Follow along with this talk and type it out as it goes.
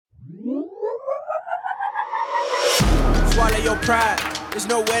of your pride. There's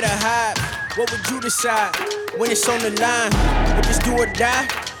nowhere to hide. What would you decide when it's on the line? If it's do or die,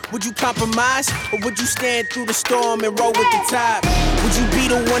 would you compromise? Or would you stand through the storm and roll with the tide? Would you be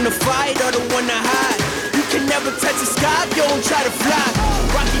the one to fight or the one to hide? You can never touch the sky if you don't try to fly.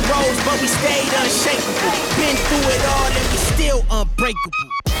 Rocky roads, but we stayed unshakable. Been through it all and we still unbreakable.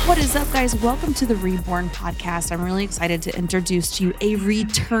 What is up, guys? Welcome to the Reborn Podcast. I'm really excited to introduce to you a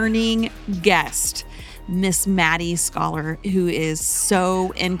returning guest, Miss Maddy Scholar, who is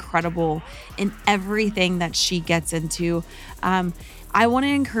so incredible in everything that she gets into. I want to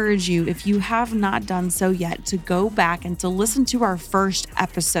encourage you, if you have not done so yet, to go back and to listen to our first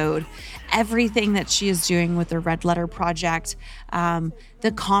episode, everything that she is doing with the Red Letter Project,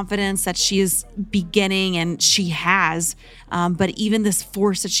 the confidence that she is beginning and she has, but even this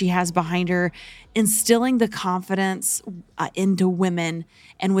force that she has behind her, instilling the confidence into women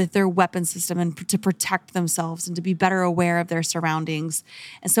and with their weapon system and to protect themselves and to be better aware of their surroundings.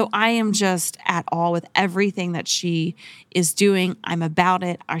 And so I am just at all with everything that she is doing. I'm about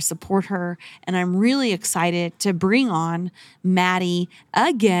it. I support her. And I'm really excited to bring on Maddy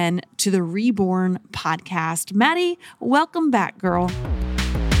again to the Reborn Podcast. Maddy, welcome back, girl.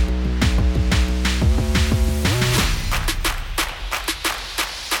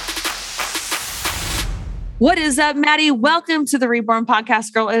 What is up, Maddy? Welcome to the Reborn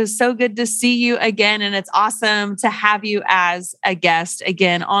Podcast, girl. It is so good to see you again, and it's awesome to have you as a guest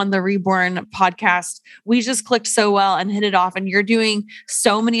again on the Reborn Podcast. We just clicked so well and hit it off, and you're doing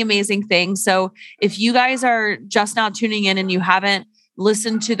so many amazing things. So if you guys are just now tuning in and you haven't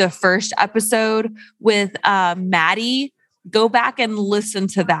listened to the first episode with Maddy, go back and listen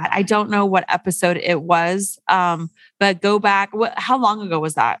to that. I don't know what episode it was, but go back. How long ago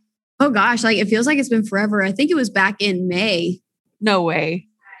was that? Oh gosh, it feels like it's been forever. I think it was back in May. No way.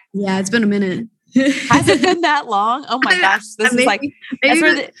 Yeah, it's been a minute. Has it been that long? Oh my gosh. This is like,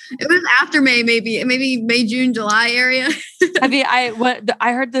 it was after May, maybe May, June, July area. I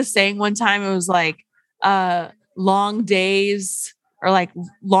heard this saying one time, it was like, long days or like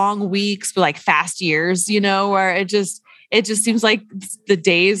long weeks, but like fast years, where it just seems like the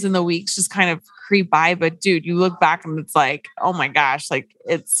days and the weeks just kind of creep by. But dude, you look back and it's like, oh my gosh, like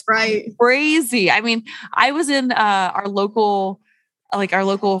it's crazy. I mean, I was in our local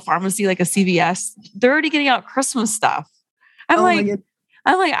pharmacy, like a CVS. They're already getting out Christmas stuff. I'm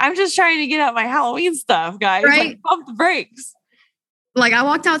just trying to get out my Halloween stuff, guys. Right? Like, pump the brakes. Like I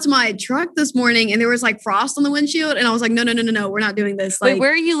walked out to my truck this morning and there was like frost on the windshield, and I was like, no, we're not doing this. Wait,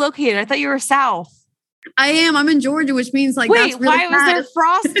 where are you located? I thought you were south. I am. I'm in Georgia, which means like, wait, that's really why was there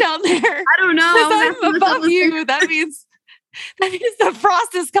frost down there? I don't know. I'm above you. That means the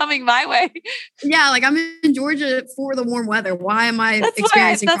frost is coming my way. Yeah, like I'm in Georgia for the warm weather. Why am I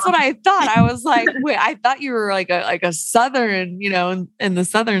experiencing? That's what I thought. I was like, wait, I thought you were like a southern, in the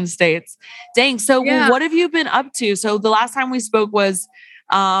southern states. Dang. So what have you been up to? So the last time we spoke was,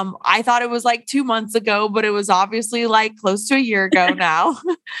 I thought it was like 2 months ago, but it was obviously like close to a year ago now.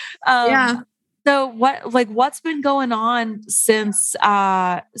 Yeah. So what's been going on since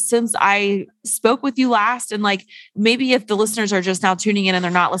I spoke with you last? And like, maybe if the listeners are just now tuning in and they're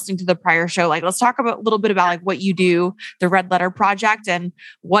not listening to the prior show, like, let's talk a little bit about like what you do, the Red Letter Project, and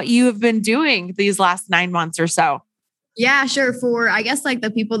what you have been doing these last 9 months or so. Yeah, sure. For, I guess, like the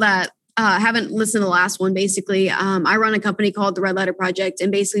people that haven't listened to the last one, basically, I run a company called the Red Letter Project.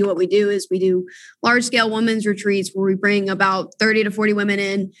 And basically what we do is we do large scale women's retreats where we bring about 30 to 40 women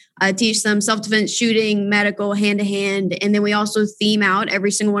in, teach them self-defense, shooting, medical, hand-to-hand. And then we also theme out every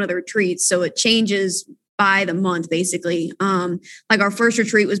single one of the retreats. So it changes by the month, basically. Like our first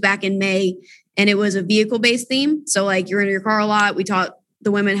retreat was back in May, and it was a vehicle-based theme. So like you're in your car a lot. We taught the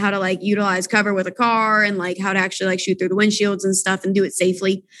women how to like utilize cover with a car and like how to actually like shoot through the windshields and stuff and do it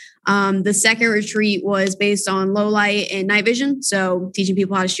safely. The second retreat was based on low light and night vision. So teaching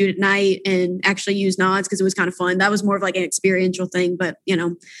people how to shoot at night and actually use nods, because it was kind of fun. That was more of like an experiential thing, but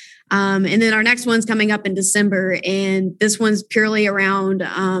and then our next one's coming up in December, and this one's purely around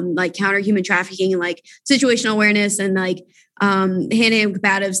like counter human trafficking and like situational awareness and like hand-to-hand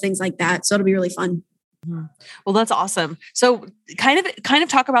combatives, things like that. So it'll be really fun. Well, that's awesome. So kind of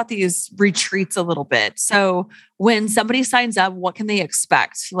talk about these retreats a little bit. So when somebody signs up, what can they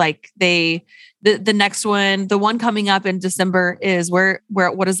expect? Like the next one, the one coming up in December is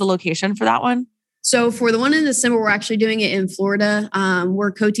what is the location for that one? So for the one in December, we're actually doing it in Florida.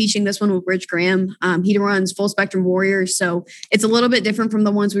 We're co-teaching this one with Rich Graham. He runs Full Spectrum Warriors. So it's a little bit different from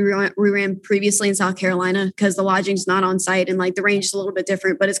the ones we ran previously in South Carolina because the lodging's not on site and like the range is a little bit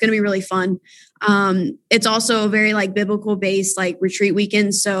different, but it's going to be really fun. It's also a very like biblical based like retreat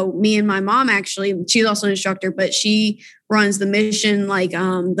weekend. So me and my mom, actually, she's also an instructor, but she runs the mission, like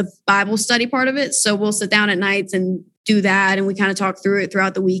the Bible study part of it. So we'll sit down at nights and do that, and we kind of talk through it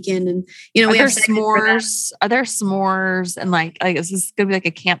throughout the weekend. And we have s'mores. Are there s'mores and like is this gonna be like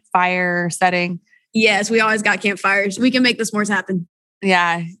a campfire setting? Yes, we always got campfires. We can make the s'mores happen.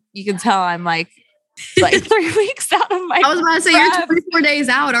 Yeah, you can tell I'm like 3 weeks out of my. I was about to say you're 24 days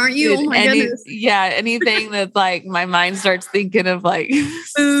out, aren't you? Dude, oh my goodness. Yeah, anything that like my mind starts thinking of like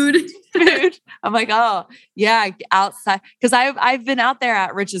food. I'm like, oh yeah, outside because I've been out there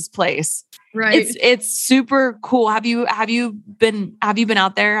at Rich's place. Right. It's super cool. Have you been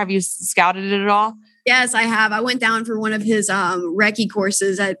out there? Have you scouted it at all? Yes, I have. I went down for one of his recce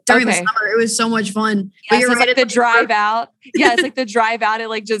courses during the summer. It was so much fun. Yeah, so it's like the drive out. Yeah, it's like the drive out. It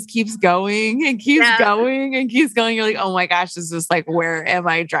like just keeps going and keeps going and keeps going. You're like, oh my gosh, this is like, where am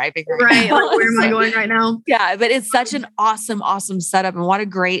I driving right now? Like, where am I going right now? Yeah, but it's such an awesome setup, and what a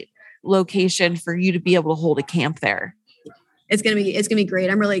great location for you to be able to hold a camp there. It's gonna be great.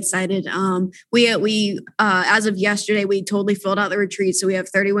 I'm really excited. We as of yesterday, we totally filled out the retreat, so we have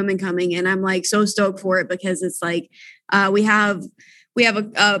 30 women coming, and I'm like so stoked for it because it's like we have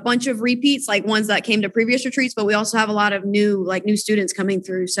a bunch of repeats, like ones that came to previous retreats, but we also have a lot of new students coming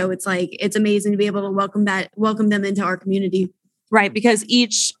through. So it's like it's amazing to be able to welcome them into our community. Right, because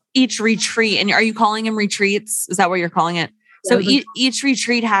each retreat, and are you calling them retreats? Is that what you're calling it? So each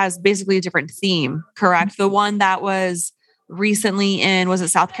retreat has basically a different theme, correct? The one that was recently was it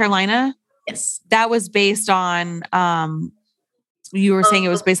South Carolina? Yes. That was based on, you were saying it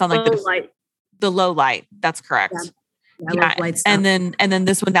was based on like the low light. That's correct. Yeah. And then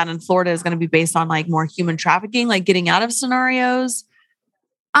this one down in Florida is going to be based on like more human trafficking, like getting out of scenarios.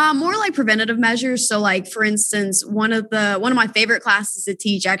 More like preventative measures. So like, for instance, one of my favorite classes to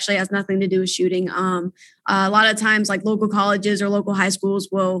teach actually has nothing to do with shooting. A lot of times like local colleges or local high schools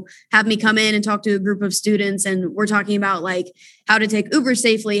will have me come in and talk to a group of students. And we're talking about like how to take Uber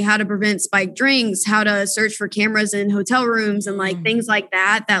safely, how to prevent spiked drinks, how to search for cameras in hotel rooms and like things like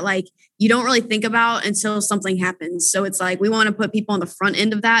that like you don't really think about until something happens. So it's like, we want to put people on the front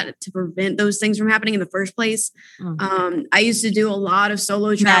end of that to prevent those things from happening in the first place. I used to do a lot of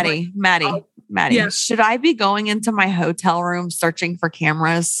solo travel. Maddie, yeah. Should I be going into my hotel room searching for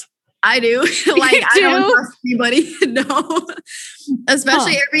cameras? I do. Like, I don't trust anybody. No,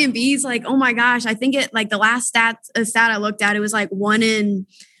 especially Airbnbs. Like, oh my gosh, I think it like the last stat I looked at, it was like 1 in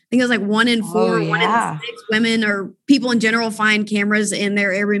 4, 1 in 6 women or people in general find cameras in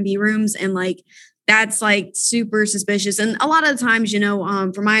their Airbnb rooms. And like, that's like super suspicious. And a lot of the times,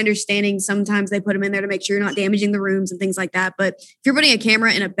 from my understanding, sometimes they put them in there to make sure you're not damaging the rooms and things like that. But if you're putting a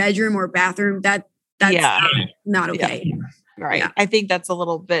camera in a bedroom or a bathroom, that's not okay. Yeah. Right. Yeah. I think that's a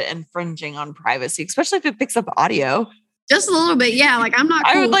little bit infringing on privacy, especially if it picks up audio. Just a little bit. Yeah. Like I'm not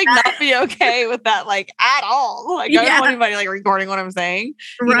cool I would like not be okay with that like at all. Like I don't want anybody like recording what I'm saying.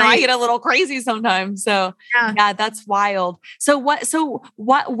 Right. I get a little crazy sometimes. So yeah, that's wild. So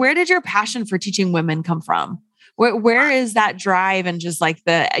where did your passion for teaching women come from? Where is that drive and just like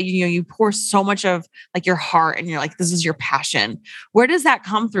you pour so much of like your heart and you're like, this is your passion. Where does that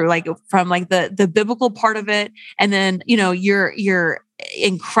come through? Like from like the biblical part of it. And then, you're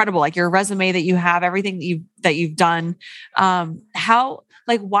incredible, like your resume that you have, everything that you've done.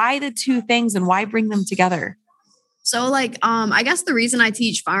 Why the two things and why bring them together? So like, I guess the reason I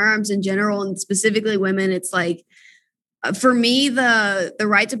teach firearms in general and specifically women, it's like, for me, the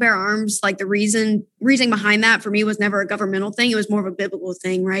right to bear arms, like the reason behind that for me was never a governmental thing. It was more of a biblical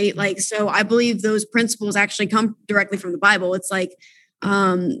thing, right? Like, so I believe those principles actually come directly from the Bible. It's like,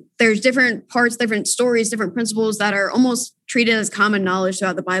 there's different parts, different stories, different principles that are almost treated as common knowledge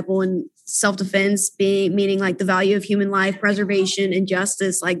throughout the Bible, and self-defense meaning like the value of human life, preservation, and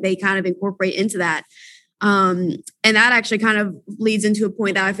justice, like they kind of incorporate into that. And that actually kind of leads into a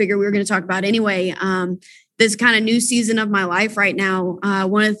point that I figured we were going to talk about anyway. This kind of new season of my life right now,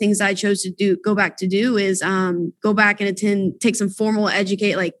 one of the things I chose to go back is go back and take some formal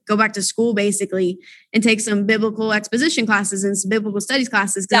go back to school basically and take some biblical exposition classes and some biblical studies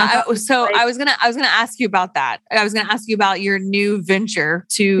classes. Yeah, I was gonna ask you about that. I was gonna ask you about your new venture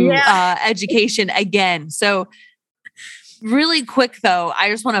to education again. So really quick though, I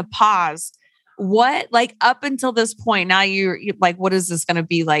just want to pause. What, like up until this point, now you're like, what is this going to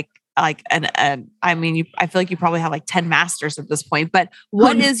be like like I mean, I feel like you probably have like 10 masters at this point, but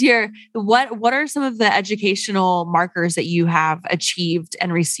what are some of the educational markers that you have achieved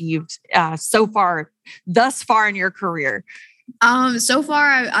and received thus far in your career? So far,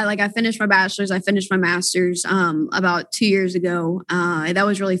 I finished my bachelor's. I finished my master's about 2 years ago. That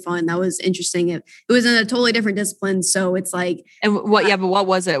was really fun. That was interesting. It was in a totally different discipline. So it's like, and what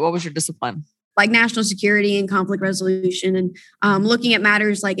was it? What was your discipline? Like national security and conflict resolution, and looking at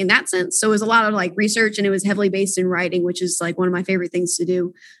matters like in that sense. So it was a lot of like research, and it was heavily based in writing, which is like one of my favorite things to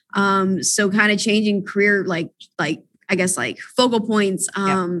do. So kind of changing career, like I guess like focal points,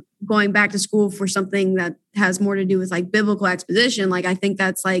 going back to school for something that has more to do with like biblical exposition. Like, I think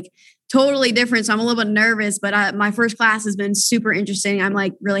that's like totally different. So I'm a little bit nervous, but my first class has been super interesting. I'm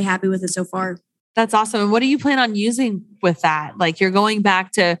like really happy with it so far. That's awesome. And what do you plan on using with that? Like, you're going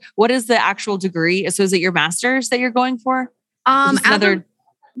back to, what is the actual degree? So is it your master's that you're going for? I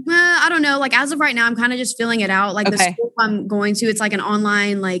don't know. Like, as of right now, I'm kind of just filling it out. Like, the school I'm going to, it's like an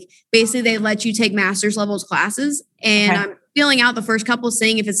online, like basically they let you take master's levels classes, and I'm filling out the first couple,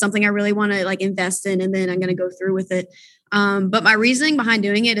 seeing if it's something I really want to like invest in, and then I'm going to go through with it. But my reasoning behind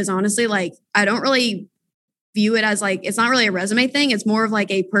doing it is honestly, like, I don't really view it as like, it's not really a resume thing. It's more of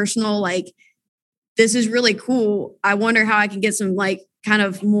like a personal, like, this is really cool. I wonder how I can get some like kind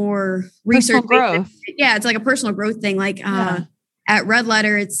of more research growth. Yeah. It's like a personal growth thing. Like, at Red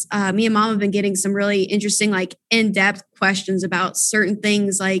Letter, it's me and Mom have been getting some really interesting, like in-depth questions about certain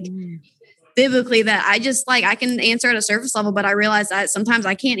things, like biblically, that I just like, I can answer at a surface level, but I realize that sometimes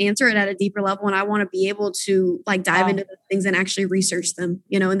I can't answer it at a deeper level, and I want to be able to like dive into those things and actually research them,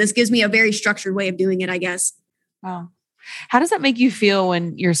 and this gives me a very structured way of doing it, I guess. Wow. How does that make you feel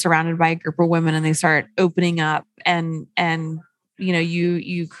when you're surrounded by a group of women and they start opening up and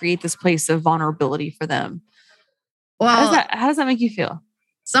you create this place of vulnerability for them? Well, how does that make you feel?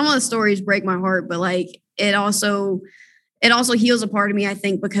 Some of the stories break my heart, but like it also heals a part of me, I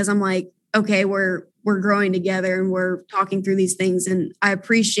think, because I'm like, okay, we're growing together and we're talking through these things, and I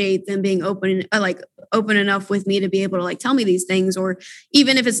appreciate them being open enough with me to be able to like tell me these things, or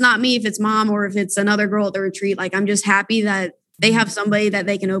even if it's not me, if it's Mom or if it's another girl at the retreat, like I'm just happy that they have somebody that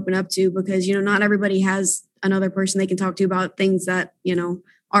they can open up to, because not everybody has another person they can talk to about things that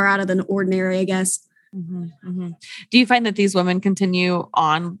are out of the ordinary, I guess. Mm-hmm, mm-hmm. Do you find that these women continue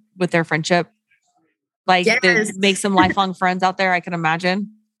on with their friendship? Like, yes. Make some lifelong friends out there, I can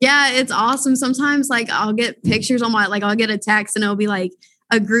imagine. Yeah, it's awesome. Sometimes like I'll get pictures on I'll get a text and it'll be like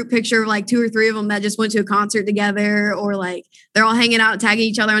a group picture of like 2 or 3 of them that just went to a concert together, or like they're all hanging out, tagging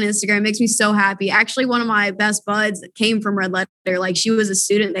each other on Instagram. It makes me so happy. Actually, one of my best buds came from Red Letter. Like, she was a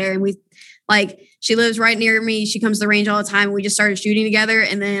student there, and she lives right near me. She comes to the range all the time. We just started shooting together.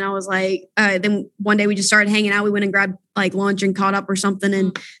 And then I was like, then one day we just started hanging out. We went and grabbed like lunch and caught up or something.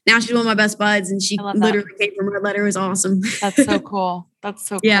 And now she's one of my best buds, and she literally came from Red Letter. It was awesome. That's so cool. That's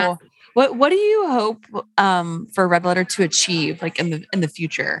so cool. What do you hope for Red Letter to achieve, like in the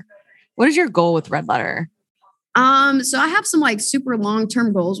future? What is your goal with Red Letter? So I have some like super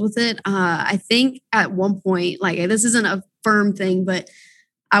long-term goals with it. I think at one point, like, this isn't a firm thing, but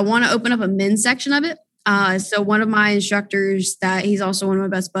I want to open up a men's section of it. So one of my instructors, that he's also one of my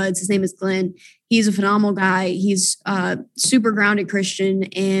best buds, his name is Glenn. He's a phenomenal guy. He's super grounded Christian.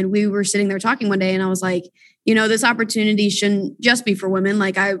 And we were sitting there talking one day, and I was like, this opportunity shouldn't just be for women.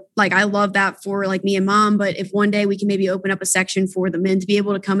 Like I love that for like me and Mom, but if one day we can maybe open up a section for the men to be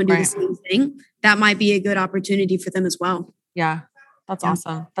able to come and do the same thing, that might be a good opportunity for them as well. Yeah. That's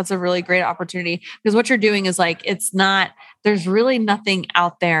awesome. That's a really great opportunity, because what you're doing is like, there's really nothing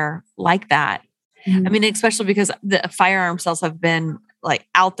out there like that. Mm-hmm. I mean, especially because the firearm sales have been like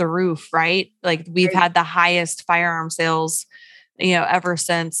out the roof, right? Like, we've had the highest firearm sales, ever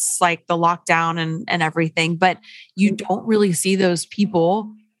since like the lockdown and everything, but you don't really see those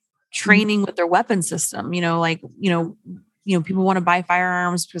people training with their weapon system, people want to buy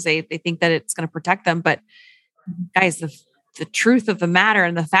firearms because they think that it's going to protect them. But guys, the truth of the matter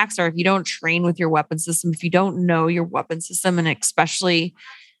and the facts are, if you don't train with your weapon system, if you don't know your weapon system, and especially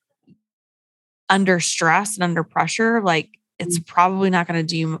under stress and under pressure, like, it's probably not going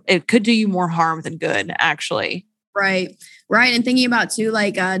to it could do you more harm than good, actually. Right. And thinking about too,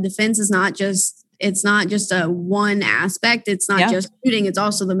 like, defense is it's not just a one aspect. It's not just shooting. It's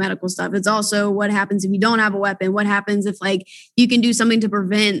also the medical stuff. It's also what happens if you don't have a weapon. What happens if like you can do something to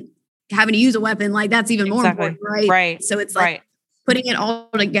prevent having to use a weapon? Like, that's even more important, right? Right. So it's like putting it all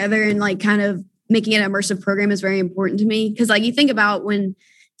together and like kind of making it an immersive program is very important to me. Cause like, you think about if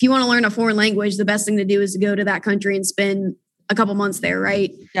you want to learn a foreign language, the best thing to do is to go to that country and spend a couple months there.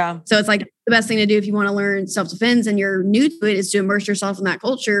 Right. Yeah. So it's like the the best thing to do if you want to learn self-defense and you're new to it is to immerse yourself in that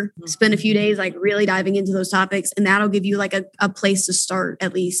culture, spend a few days like really diving into those topics, and that'll give you like a place to start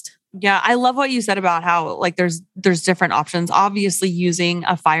at least. Yeah, I love what you said about how like there's different options. Obviously, using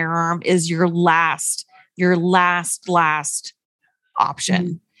a firearm is your last option.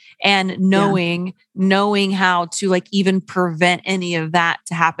 Mm-hmm. And knowing how to like even prevent any of that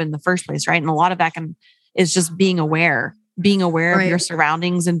to happen in the first place, right? And a lot of that is just being aware of your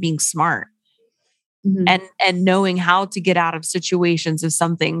surroundings and being smart. Mm-hmm. And knowing how to get out of situations if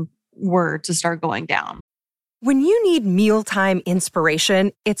something were to start going down. When you need mealtime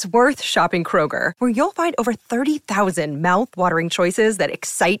inspiration, it's worth shopping Kroger, where you'll find over 30,000 mouth-watering choices that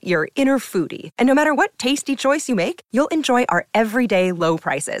excite your inner foodie. And no matter what tasty choice you make, you'll enjoy our everyday low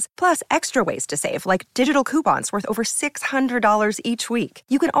prices, plus extra ways to save, like digital coupons worth over $600 each week.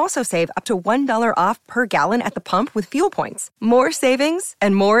 You can also save up to $1 off per gallon at the pump with fuel points. More savings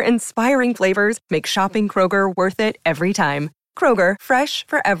and more inspiring flavors make shopping Kroger worth it every time. Kroger, fresh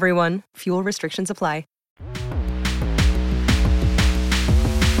for everyone. Fuel restrictions apply.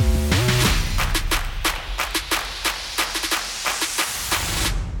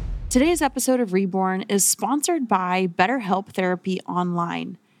 Today's episode of Reborn is sponsored by BetterHelp Therapy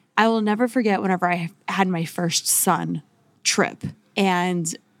Online. I will never forget whenever I had my first son trip.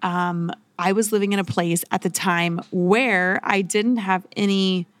 And I was living in a place at the time where I didn't have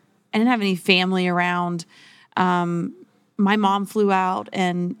any family around. My mom flew out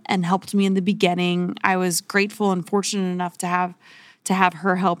and helped me in the beginning. I was grateful and fortunate enough to have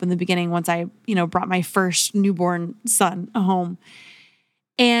her help in the beginning once I, brought my first newborn son home.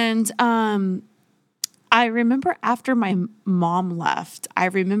 And I remember after my mom left, I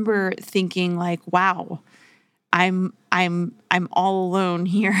remember thinking like, wow, I'm all alone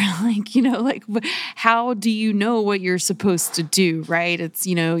here. How do you know what you're supposed to do, right? It's,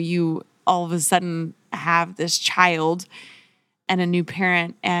 you all of a sudden have this child and a new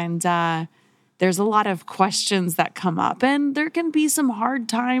parent, and there's a lot of questions that come up, and there can be some hard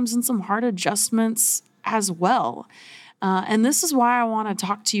times and some hard adjustments as well. And this is why I want to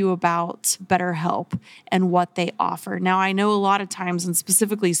talk to you about BetterHelp and what they offer. Now, I know a lot of times, and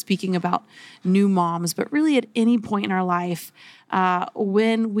specifically speaking about new moms, but really at any point in our life,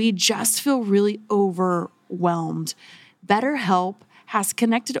 when we just feel really overwhelmed, BetterHelp has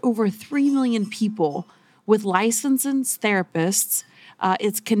connected over 3 million people with licensed therapists.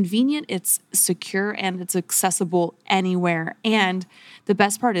 It's convenient, it's secure, and it's accessible anywhere. And the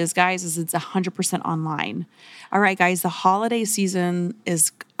best part is, guys, it's 100% online. All right, guys, the holiday season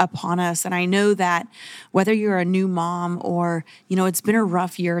is upon us. And I know that whether you're a new mom or, it's been a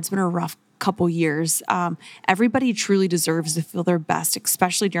rough year, it's been a rough couple years, everybody truly deserves to feel their best,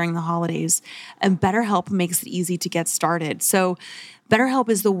 especially during the holidays. And BetterHelp makes it easy to get started. So BetterHelp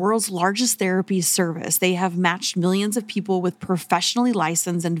is the world's largest therapy service. They have matched millions of people with professionally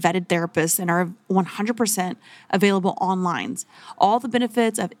licensed and vetted therapists and are 100% available online. All the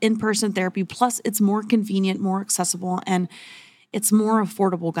benefits of in-person therapy, plus it's more convenient, more accessible, and it's more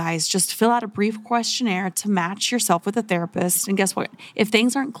affordable, guys. Just fill out a brief questionnaire to match yourself with a therapist. And guess what? If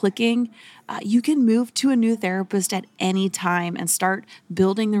things aren't clicking, you can move to a new therapist at any time and start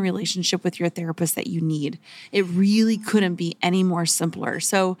building the relationship with your therapist that you need. It really couldn't be any more simpler.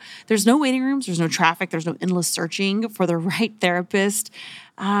 So there's no waiting rooms, there's no traffic, there's no endless searching for the right therapist.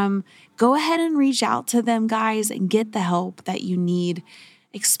 Go ahead and reach out to them, guys, and get the help that you need,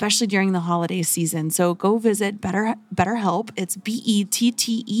 especially during the holiday season. So go visit BetterHelp. It's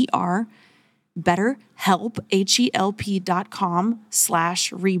BETTER, BetterHelp,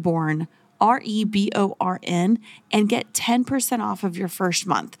 HELP.com/reborn, REBORN, and get 10% off of your first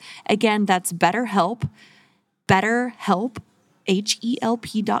month. Again, that's BetterHelp,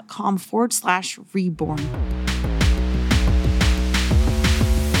 HELP.com/reborn.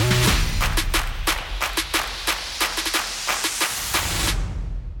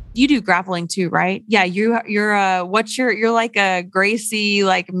 You do grappling too, right? Yeah, you're like a Gracie,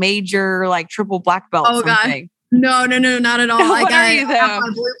 like major, like triple black belt. Oh something. God, no, not at all. What are you though? I have my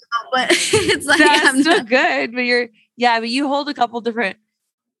blue belt, but it's like that's still good. But you hold a couple different,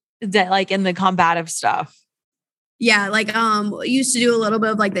 like in the combative stuff. Yeah, like used to do a little bit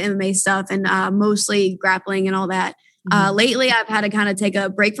of like the MMA stuff and mostly grappling and all that. Mm-hmm. Lately, I've had to kind of take a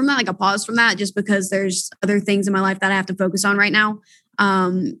break from that, like a pause from that, just because there's other things in my life that I have to focus on right now.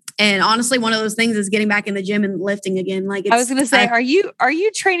 And honestly, one of those things is getting back in the gym and lifting again. Like I was going to say, are you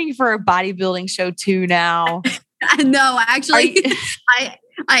training for a bodybuilding show too now? No, actually,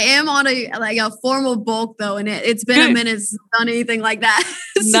 I am on a formal bulk though, and it's been a minute since I've done anything like that.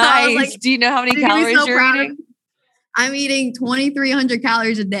 So nice. Do you know how many calories you're eating? I'm eating 2,300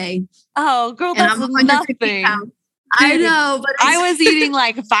 calories a day. Oh, girl, that's nothing. Pounds. I know, but I was eating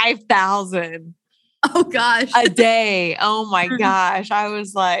like 5,000. Oh gosh, a day. Oh my gosh. I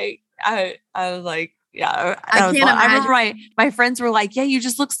was like, yeah. I can't imagine. I remember my friends were like, yeah, you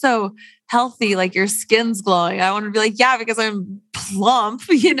just look so healthy. Like your skin's glowing. I want to be like, yeah, because I'm plump,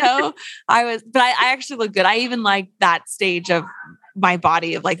 but I actually look good. I even like that stage of my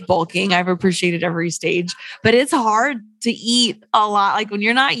body of like bulking. I've appreciated every stage, but it's hard to eat a lot. Like when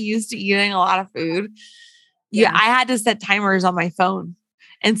you're not used to eating a lot of food. Yeah. I had to set timers on my phone.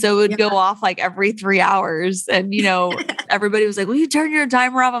 And so it would go off like every 3 hours. And, everybody was like, will you turn your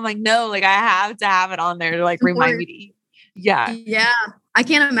timer off? I'm like, no, like I have to have it on there to like remind me to eat. Yeah. Yeah. I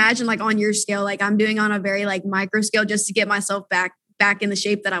can't imagine like on your scale, like I'm doing on a very like micro scale just to get myself back in the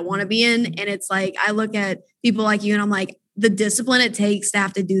shape that I want to be in. And it's like, I look at people like you and I'm like, the discipline it takes to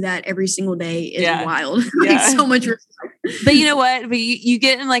have to do that every single day is wild. So much respect. But you know what? But you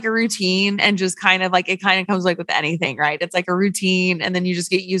get in like a routine and just kind of like, it kind of comes like with anything, right? It's like a routine and then you just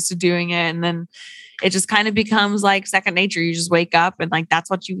get used to doing it. And then it just kind of becomes like second nature. You just wake up and like, that's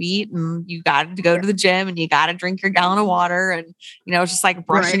what you eat. And you got to go to the gym and you got to drink your gallon of water. And, it's just like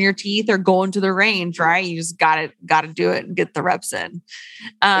brushing your teeth or going to the range, right? You just got to do it and get the reps in.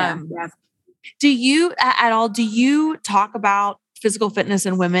 Do you talk about physical fitness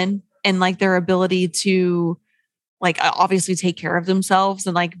in women and like their ability to like obviously take care of themselves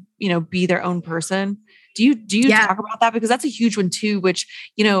and like, be their own person? Do you talk about that? Because that's a huge one too, which,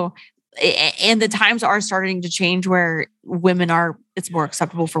 and the times are starting to change where it's more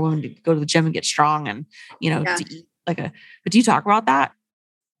acceptable for women to go to the gym and get strong and, to eat but do you talk about that?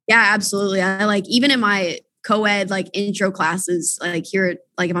 Yeah, absolutely. I like, even in my co-ed like intro classes, like here at,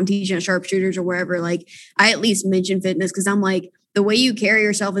 like if I'm teaching at sharpshooters or wherever, like I at least mention fitness because I'm like, the way you carry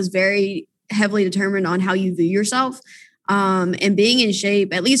yourself is very heavily determined on how you view yourself. And being in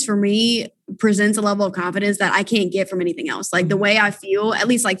shape, at least for me, presents a level of confidence that I can't get from anything else. Like the way I feel, at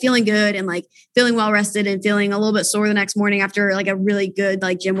least like feeling good and like feeling well rested and feeling a little bit sore the next morning after like a really good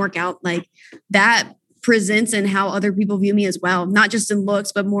like gym workout, like that presents in how other people view me as well. Not just in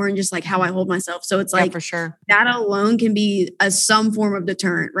looks, but more in just like how I hold myself. So it's like, for sure, that alone can be some form of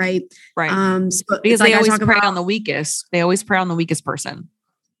deterrent, right? Right. Because they always prey on the weakest. They always prey on the weakest person.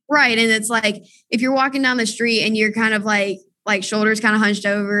 Right. And it's like, if you're walking down the street and you're kind of like shoulders kind of hunched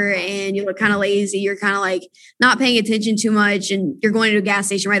over and you look kind of lazy, you're kind of like not paying attention too much and you're going to a gas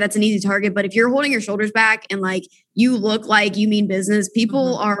station, right? That's an easy target. But if you're holding your shoulders back and like you look like you mean business,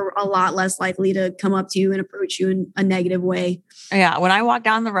 people are a lot less likely to come up to you and approach you in a negative way. Yeah. When I walk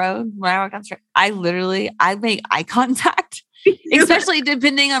down the road, I make eye contact, especially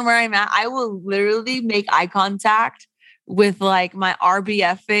depending on where I'm at. I will literally make eye contact with like my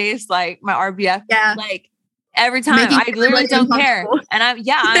RBF face, like my RBF, like every time. I literally don't care. And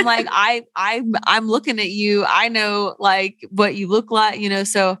I'm like, I'm looking at you. I know like what you look like,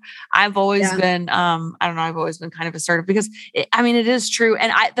 so I've always been, I've always been kind of assertive because it is true.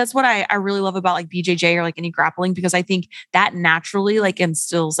 And that's what I really love about like BJJ or like any grappling, because I think that naturally like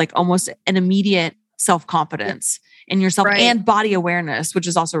instills like almost an immediate self-confidence in yourself and body awareness, which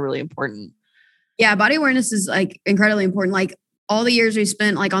is also really important. Yeah. Body awareness is like incredibly important. Like all the years we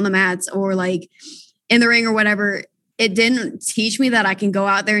spent like on the mats or like in the ring or whatever, it didn't teach me that I can go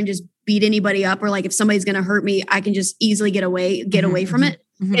out there and just beat anybody up, or like if somebody's going to hurt me, I can just easily get away from it.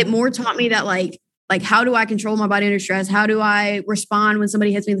 It more taught me that like how do I control my body under stress? How do I respond when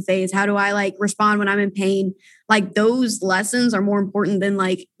somebody hits me in the face? How do I like respond when I'm in pain? Like those lessons are more important than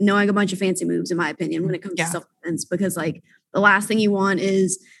like knowing a bunch of fancy moves, in my opinion, when it comes to self-defense, because like the last thing you want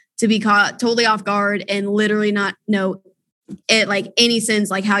is to be caught totally off guard and literally not know it like any sense,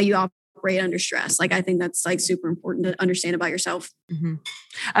 like how you operate under stress. Like, I think that's like super important to understand about yourself. I'm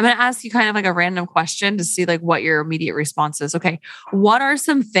going to ask you kind of like a random question to see like what your immediate response is. Okay. What are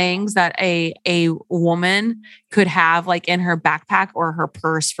some things that a woman could have like in her backpack or her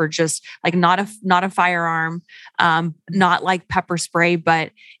purse for just like not a firearm, not like pepper spray,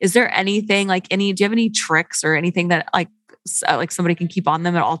 but is there anything like do you have any tricks or anything that like somebody can keep on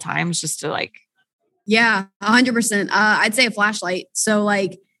them at all times just to like? Yeah, 100%. I'd say a flashlight. So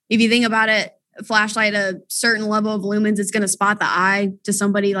like, if you think about it, a flashlight, a certain level of lumens, it's going to spot the eye to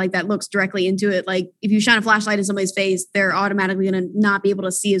somebody like that looks directly into it. Like if you shine a flashlight in somebody's face, they're automatically going to not be able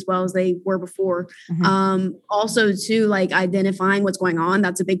to see as well as they were before. Also too, like identifying what's going on.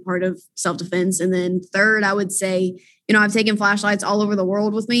 That's a big part of self-defense. And then third, I would say, I've taken flashlights all over the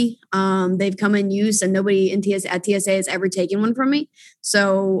world with me. They've come in use and nobody at TSA has ever taken one from me.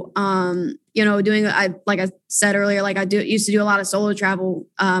 So, like I said earlier, like used to do a lot of solo travel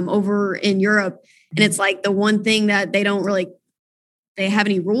over in Europe. And it's like the one thing that they have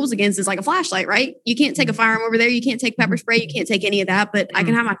any rules against is like a flashlight, right? You can't take a firearm over there. You can't take pepper spray. You can't take any of that, but I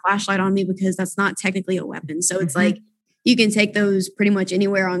can have my flashlight on me because that's not technically a weapon. So it's like, you can take those pretty much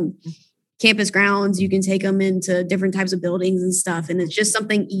anywhere on campus grounds. You can take them into different types of buildings and stuff. And it's just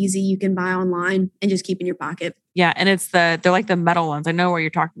something easy you can buy online and just keep in your pocket. Yeah. And they're like the metal ones. I know what you're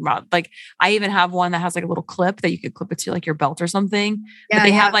talking about. Like I even have one that has like a little clip that you could clip it to like your belt or something. Yeah, but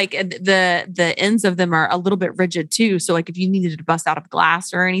they have like the ends of them are a little bit rigid too. So like if you needed to bust out of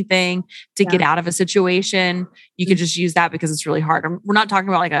glass or anything to get out of a situation, you could just use that because it's really hard. We're not talking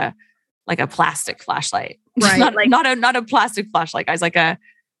about like a plastic flashlight, right? not a plastic flashlight, guys.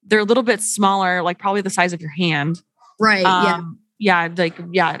 They're a little bit smaller, like probably the size of your hand. Right.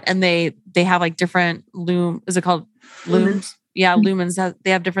 And they have like different is it called lumens? Yeah. Lumens. They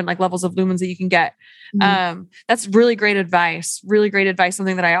have different like levels of lumens that you can get. That's really great advice. Really great advice.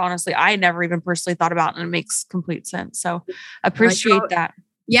 Something that I never even personally thought about, and it makes complete sense. So appreciate that.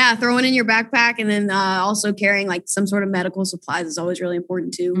 Yeah. Throw it in your backpack, and then also carrying like some sort of medical supplies is always really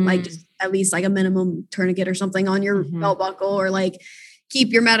important too. Like just at least like a minimum tourniquet or something on your belt buckle, or like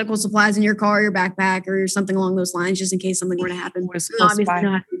keep your medical supplies in your car, your backpack, or something along those lines, just in case something were to happen.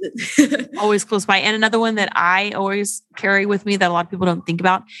 Always close by. And another one that I always carry with me that a lot of people don't think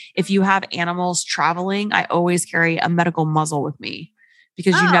about, if you have animals traveling, I always carry a medical muzzle with me,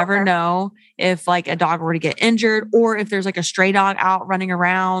 because you never know if like a dog were to get injured, or if there's like a stray dog out running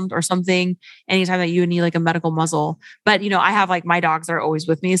around or something, anytime that you need like a medical muzzle. But, I have like my dogs are always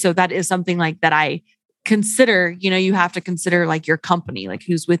with me. So that is something like that I consider. You have to consider like your company, like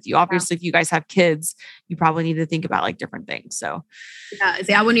who's with you. Obviously, if you guys have kids, you probably need to think about like different things. So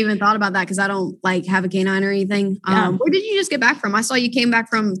see, I wouldn't even thought about that because I don't like have a canine or anything. Where did you just get back from? I saw you came back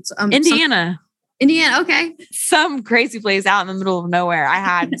from Indiana. Indiana. Okay. Some crazy place out in the middle of nowhere. I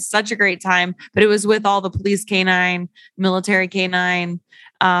had such a great time, but it was with all the police canine, military canine,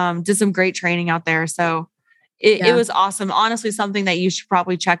 did some great training out there. So it was awesome. Honestly, something that you should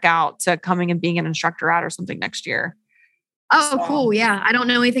probably check out to coming and being an instructor at or something next year. Oh, cool. Yeah. I don't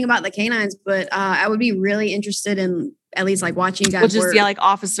know anything about the canines, but I would be really interested in at least like watching you guys work. Like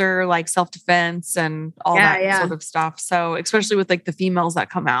officer, like self-defense and all that sort of stuff. So especially with like the females that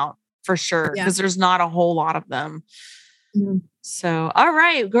come out for sure, because there's not a whole lot of them. So, all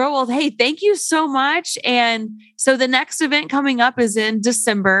right, girl. Well, hey, thank you so much. And so the next event coming up is in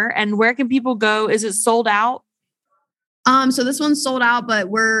December, and where can people go? Is it sold out? So this one's sold out, but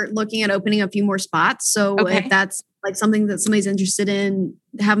we're looking at opening a few more spots. So if that's like something that somebody's interested in,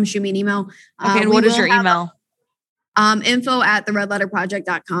 have them shoot me an email. Okay. And what is your email?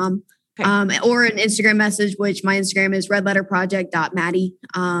 info@theredletterproject.com. Or an Instagram message, which my Instagram is redletterproject.maddy.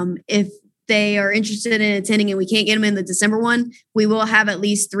 If they are interested in attending and we can't get them in the December one, we will have at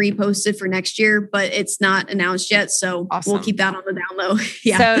least 3 posted for next year, but it's not announced yet. So we'll keep that on the down low.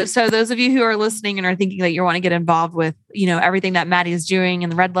 So those of you who are listening and are thinking that you want to get involved with, everything that Maddy is doing in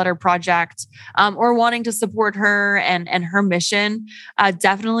the Red Letter Project, or wanting to support her and her mission,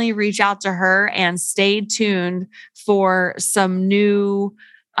 definitely reach out to her and stay tuned for some new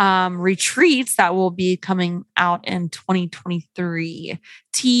retreats that will be coming out in 2023.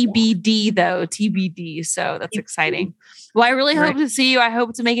 TBD though, TBD. So that's exciting. Well, I really hope to see you. I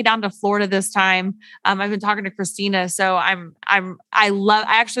hope to make it down to Florida this time. I've been talking to Christina, so I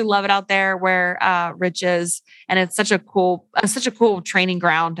actually love it out there where Rich is, and it's such a cool training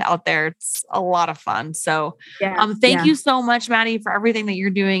ground out there. It's a lot of fun. So, thank you so much, Maddy, for everything that you're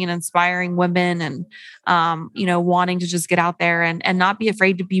doing and inspiring women, and wanting to just get out there and not be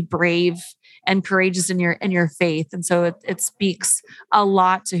afraid to be brave and courageous in your faith. And so it speaks a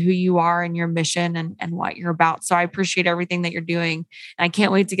lot to who you are and your mission and what you're about. So I appreciate everything that you're doing. And I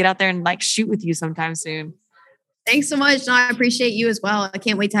can't wait to get out there and like shoot with you sometime soon. Thanks so much. No, I appreciate you as well. I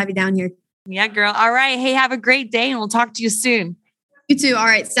can't wait to have you down here. Yeah, girl. All right. Hey, have a great day and we'll talk to you soon. You too. All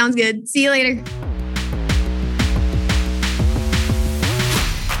right. Sounds good. See you later.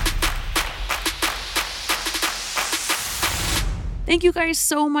 Thank you guys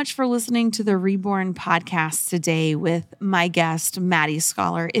so much for listening to the Reborn podcast today with my guest, Maddy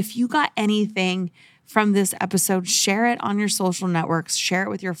Scholar. If you got anything from this episode, share it on your social networks, share it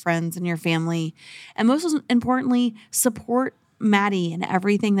with your friends and your family. And most importantly, support Maddy and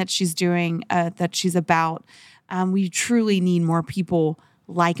everything that she's doing, that she's about. We truly need more people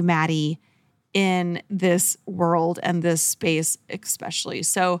like Maddy in this world and this space especially.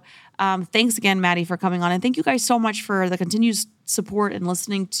 So thanks again, Maddy, for coming on. And thank you guys so much for the continued support and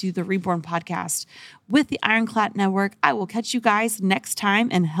listening to the Reborn podcast with the Ironclad Network. I will catch you guys next time,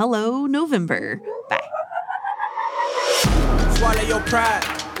 and hello, November. Bye. Swallow your pride.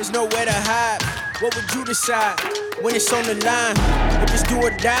 There's nowhere to hide. What would you decide when it's on the line? If it's do or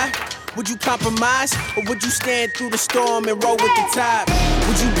die, would you compromise? Or would you stand through the storm and roll with the tide?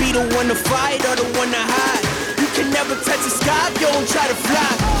 Would you be the one to fight or the one to hide? You can never touch the sky if you don't try to fly.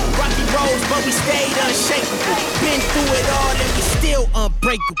 Rocky roads, but we stayed unshakable. Been through it all and we still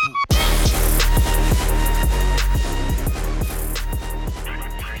unbreakable.